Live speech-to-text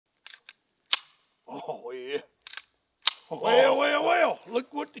Oh, yeah. Well,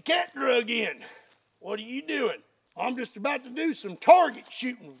 look what the cat drug in. What are you doing? I'm just about to do some target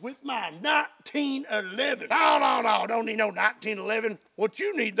shooting with my 1911. No, don't need no 1911. What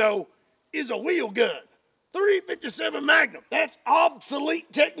you need, though, is a wheel gun. 357 Magnum. That's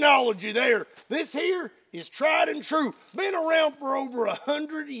obsolete technology there. This here is tried and true. Been around for over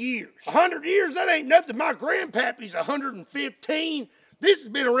 100 years. 100 years, that ain't nothing. My grandpappy's 115. This has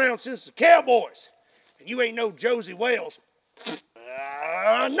been around since the cowboys. And you ain't no Josie Wales.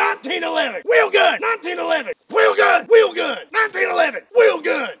 1911. Wheel gun. 1911. Wheel gun. Wheel gun. 1911. Wheel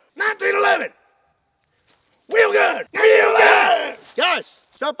gun. 1911. Wheel gun. Wheel gun. Guys,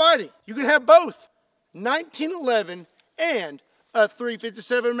 stop fighting. You can have both 1911 and a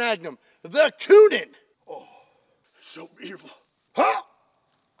 357 Magnum. The COONAN. Oh, so beautiful. Huh?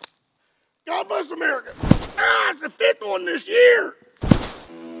 God bless America. Ah, it's the 5th one this year.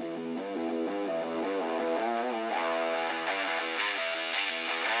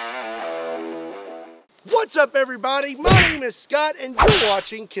 What's up, everybody? My name is Scott and you're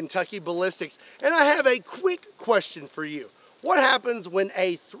watching Kentucky Ballistics, and I have a quick question for you. What happens when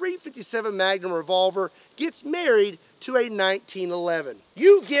a 357 Magnum revolver gets married to a 1911?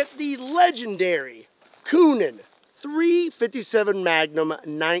 You get the legendary COONAN 357 Magnum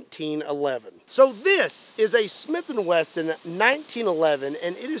 1911. So this is a Smith & Wesson 1911,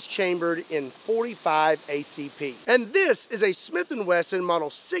 and it is chambered in 45 ACP. And this is a Smith & Wesson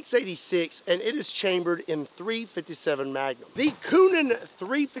model 686, and it is chambered in 357 Magnum. The COONAN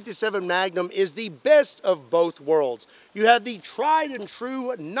 357 Magnum is the best of both worlds. You have the tried and true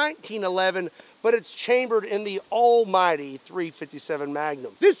 1911, but it's chambered in the almighty 357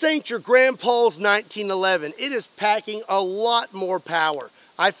 Magnum. This ain't your grandpa's 1911. It is packing a lot more power.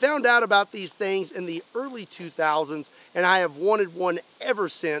 I found out about these things in the early 2000s, and I have wanted one ever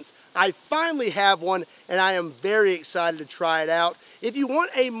since. I finally have one, and I am very excited to try it out. If you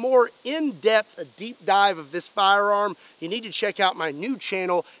want a more in-depth, deep dive of this firearm, you need to check out my new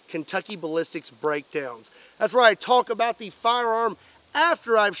channel, Kentucky Ballistics Breakdowns. That's where I talk about the firearm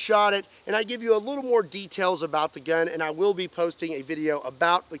after I've shot it, and I give you a little more details about the gun, and I will be posting a video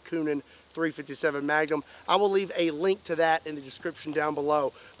about the COONAN 357 Magnum. I will leave a link to that in the description down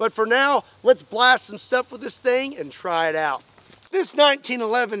below. But for now, let's blast some stuff with this thing and try it out. This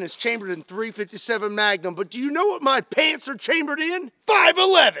 1911 is chambered in 357 Magnum, but do you know what my pants are chambered in?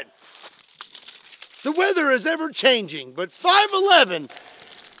 511. The weather is ever changing, but 511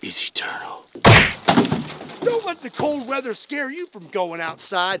 is eternal. Don't let the cold weather scare you from going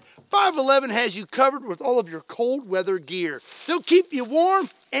outside. 511 has you covered with all of your cold weather gear. They'll keep you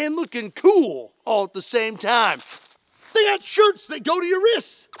warm and looking cool all at the same time. They got shirts that go to your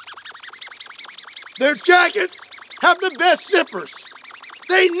wrists. Their jackets have the best zippers.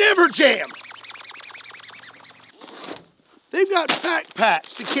 They never jam. They've got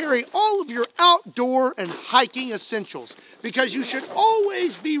backpacks to carry all of your outdoor and hiking essentials because you should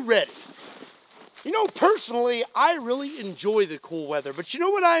always be ready. You know, personally, I really enjoy the cool weather, but you know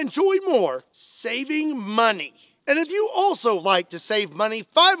what I enjoy more? Saving money. And if you also like to save money,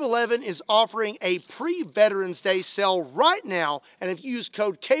 511 is offering a pre-Veterans Day sale right now, and if you use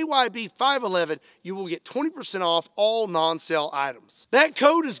code KYB511, you will get 20% off all non-sale items. That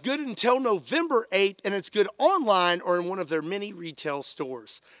code is good until November 8th, and it's good online or in one of their many retail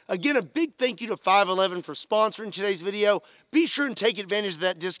stores. Again, a big thank you to 511 for sponsoring today's video. Be sure and take advantage of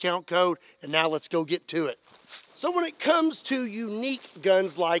that discount code, and now let's go get to it. So when it comes to unique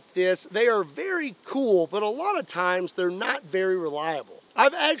guns like this, they are very cool, but a lot of times they're not very reliable.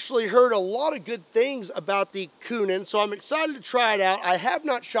 I've actually heard a lot of good things about the COONAN, so I'm excited to try it out. I have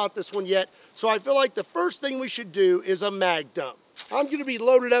not shot this one yet, so I feel like the first thing we should do is a mag dump. I'm going to be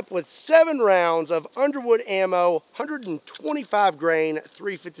loaded up with 7 rounds of Underwood ammo, 125 grain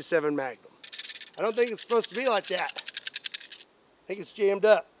 357 Magnum. I don't think it's supposed to be like that. I think it's jammed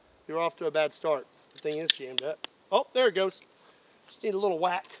up. You're off to a bad start. The thing is jammed up. Oh, there it goes. Just need a little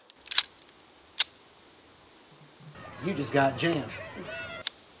whack. You just got jammed.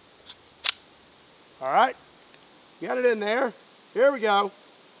 All right, got it in there. Here we go.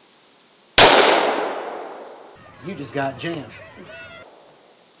 You just got jammed.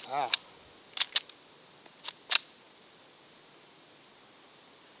 Ah.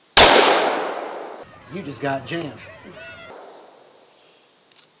 You just got jammed.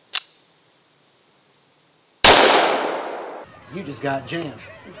 You just got jammed.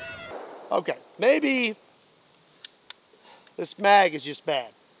 Okay, maybe this mag is just bad.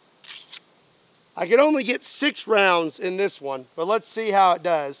 I can only get 6 rounds in this one, but let's see how it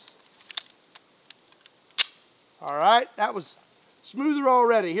does. All right, that was smoother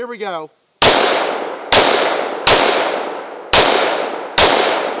already. Here we go.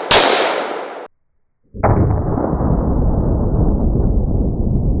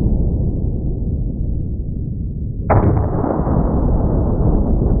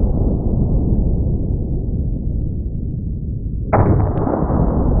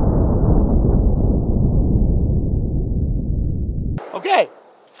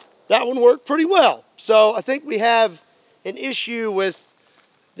 that one worked pretty well. So I think we have an issue with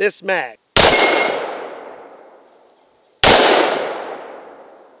this mag.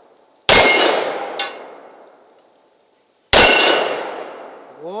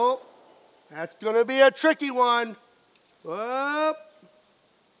 Whoa, that's gonna be a tricky one. Up,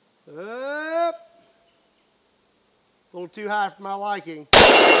 up. A little too high for my liking.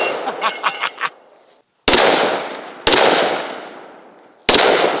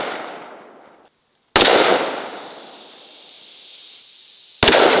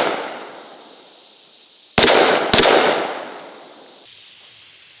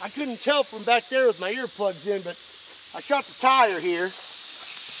 I couldn't tell from back there with my earplugs in, but I shot the tire here.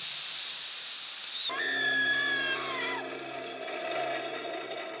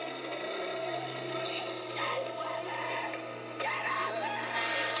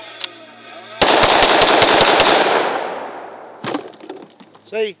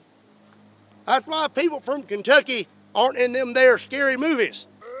 See, that's why people from Kentucky aren't in them there scary movies.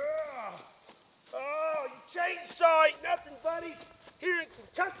 Oh, you chainsaw ain't nothing, buddy. Here in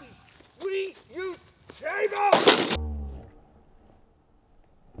Kentucky, we use chainsaws.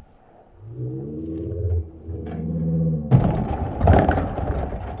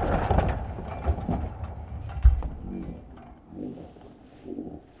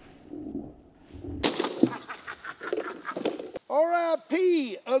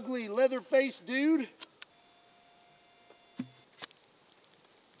 R.I.P. ugly leather-faced dude.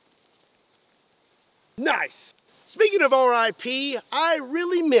 Nice. Speaking of RIP, I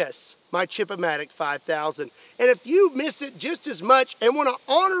really miss my Chip-O-Matic 5000. And if you miss it just as much and want to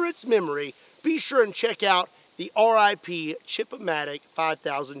honor its memory, be sure and check out the RIP Chip-O-Matic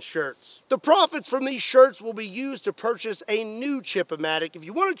 5000 shirts. The profits from these shirts will be used to purchase a new Chip-O-Matic. If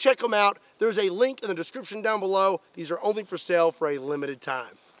you want to check them out, there's a link in the description down below. These are only for sale for a limited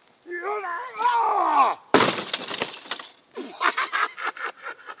time.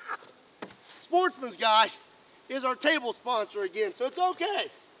 Sportsman's Guy is our table sponsor again, so it's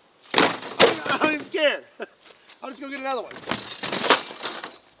okay. I don't even care. I'll just go get another one.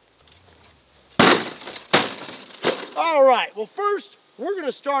 All right, well first, we're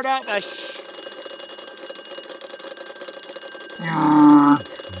gonna start out by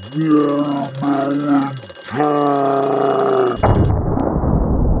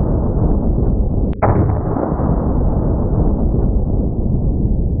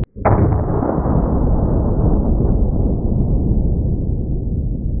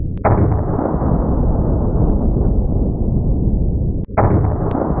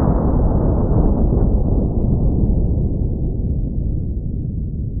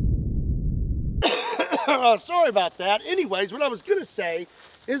sorry about that. Anyways, what I was gonna say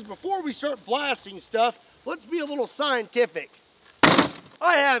is before we start blasting stuff, let's be a little scientific.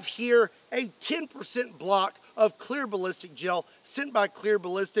 I have here a 10% block of clear ballistic gel sent by Clear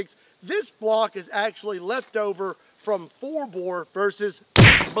Ballistics. This block is actually left over from 4-bore versus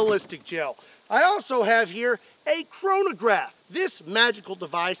ballistic gel. I also have here a chronograph. This magical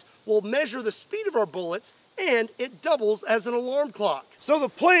device will measure the speed of our bullets and it doubles as an alarm clock. So the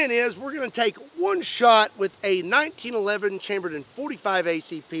plan is we're gonna take one shot with a 1911 chambered in 45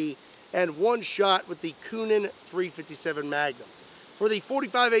 ACP and one shot with the COONAN 357 Magnum. For the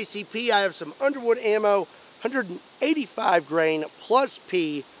 45 ACP, I have some Underwood ammo, 185 grain plus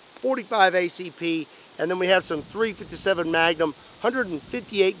P, 45 ACP, and then we have some 357 Magnum,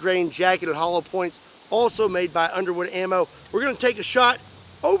 158 grain jacketed hollow points, also made by Underwood ammo. We're gonna take a shot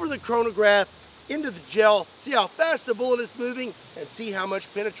over the chronograph into the gel, see how fast the bullet is moving, and see how much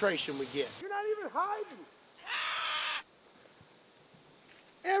penetration we get. You're not even hiding.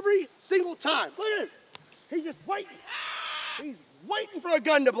 Every single time. Look at him. He's just waiting. He's waiting for a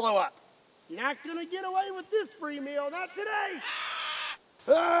gun to blow up. You're not gonna get away with this free meal, not today.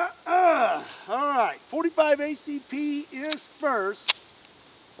 All right, 45 ACP is first.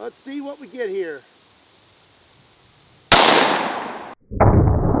 Let's see what we get here.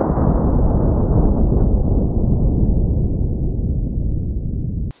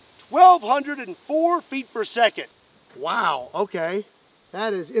 1,204 feet per second. Wow, okay.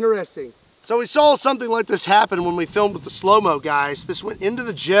 That is interesting. So we saw something like this happen when we filmed with the slow-mo guys. This went into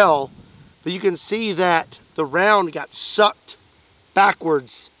the gel, but you can see that the round got sucked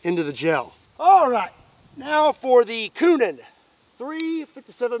backwards into the gel. All right, now for the COONAN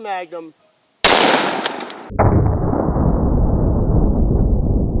 357 Magnum.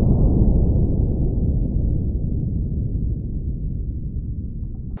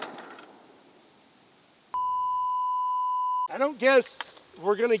 I don't guess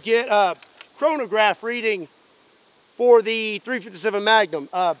we're gonna get a chronograph reading for the 357 Magnum.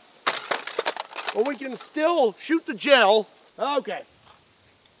 but we can still shoot the gel. Okay.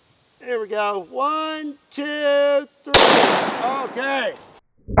 There we go. 1, 2, 3. Okay.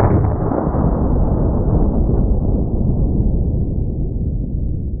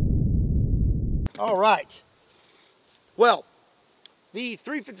 All right. Well, the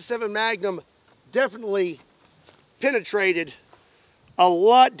 357 Magnum definitely penetrated a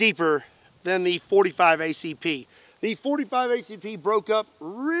lot deeper than the 45 ACP. The 45 ACP broke up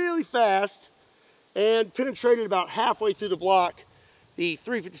really fast and penetrated about halfway through the block. The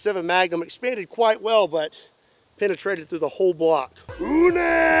 357 Magnum expanded quite well, but penetrated through the whole block.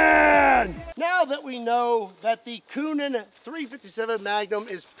 COONAN! Now that we know that the COONAN 357 Magnum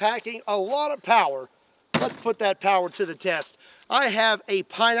is packing a lot of power, let's put that power to the test. I have a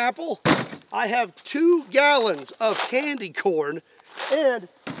pineapple, I have 2 gallons of candy corn, and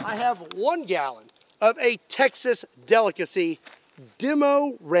I have 1 gallon of a Texas delicacy,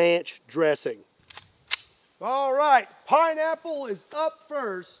 Demo Ranch dressing. All right, pineapple is up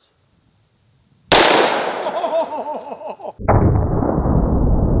first. Oh!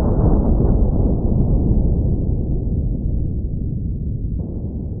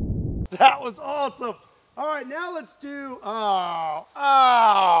 That was awesome. All right, now let's do,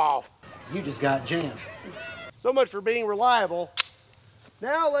 You just got jammed. So much for being reliable.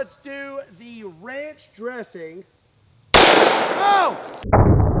 Now let's do the ranch dressing. Oh!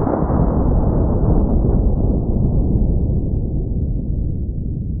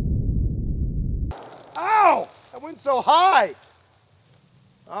 Ow! That went so high.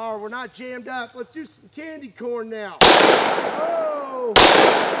 Oh, we're not jammed up. Let's do some candy corn now. Oh!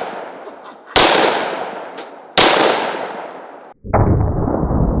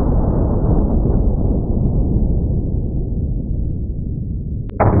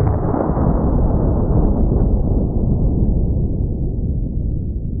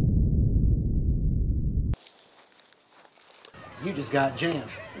 You just got jammed.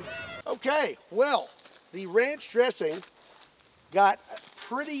 Okay, well, the ranch dressing got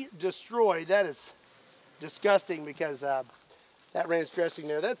pretty destroyed. That is disgusting because that ranch dressing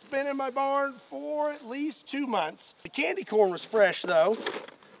there, that's been in my barn for at least 2 months. The candy corn was fresh though.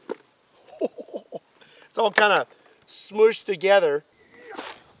 It's all kind of smushed together.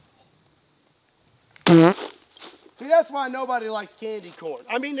 See, that's why nobody likes candy corn.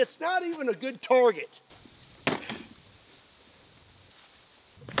 I mean, it's not even a good target.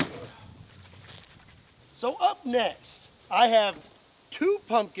 So up next, I have 2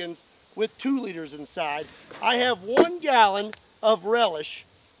 pumpkins with 2 liters inside. I have 1 gallon of relish.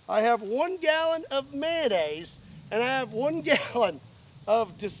 I have 1 gallon of mayonnaise. And I have 1 gallon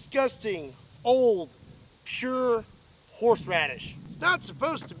of disgusting, old, pure horseradish. It's not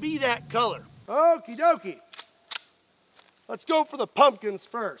supposed to be that color. Okie dokie. Let's go for the pumpkins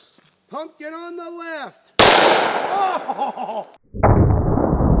first. Pumpkin on the left. Oh!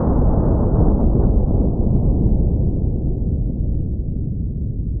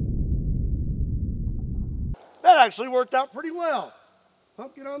 That actually worked out pretty well.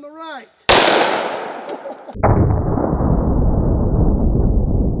 Pumpkin on the right.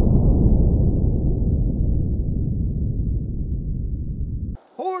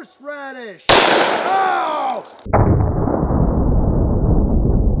 Horseradish. Oh!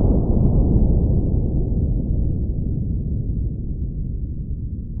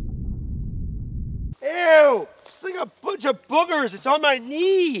 Ew! It's like a bunch of boogers. It's on my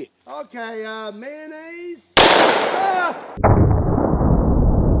knee. Okay, mayonnaise. Ah!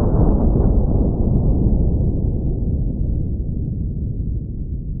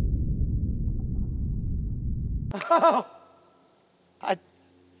 Oh, I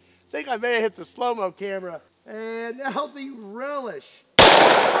think I may have hit the slow-mo camera. And now the relish.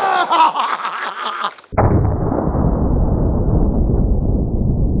 Ah!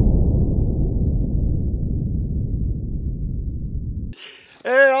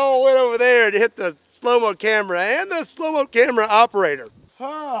 And it all went over there and hit the slow-mo camera and the slow-mo camera operator.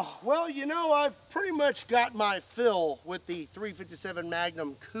 Oh, well, you know, I've pretty much got my fill with the 357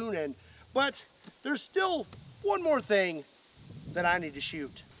 Magnum COONAN, but there's still one more thing that I need to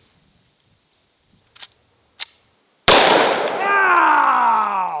shoot.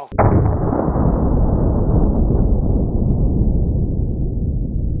 Ow!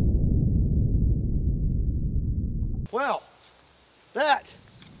 Well, that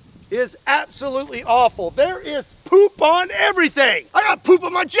is absolutely awful. There is poop on everything. I got poop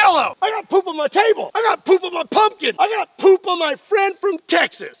on my Jell-O. I got poop on my table. I got poop on my pumpkin. I got poop on my friend from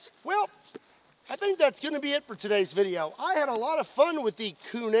Texas. Well, I think that's gonna be it for today's video. I had a lot of fun with the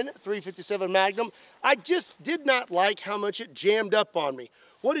COONAN 357 Magnum. I just did not like how much it jammed up on me.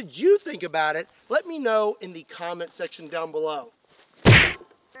 What did you think about it? Let me know in the comment section down below.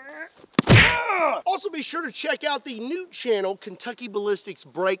 Also, be sure to check out the new channel, Kentucky Ballistics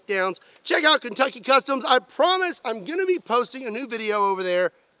Breakdowns. Check out Kentucky Customs. I promise I'm going to be posting a new video over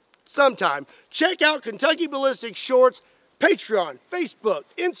there sometime. Check out Kentucky Ballistics Shorts, Patreon, Facebook,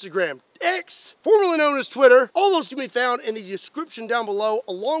 Instagram, X, formerly known as Twitter. All those can be found in the description down below,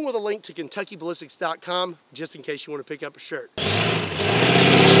 along with a link to KentuckyBallistics.com, just in case you want to pick up a shirt.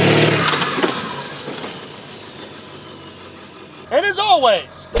 And as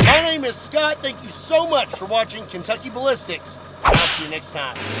always, my name is Scott. Thank you so much for watching Kentucky Ballistics. I'll see you next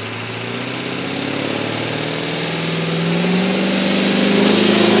time.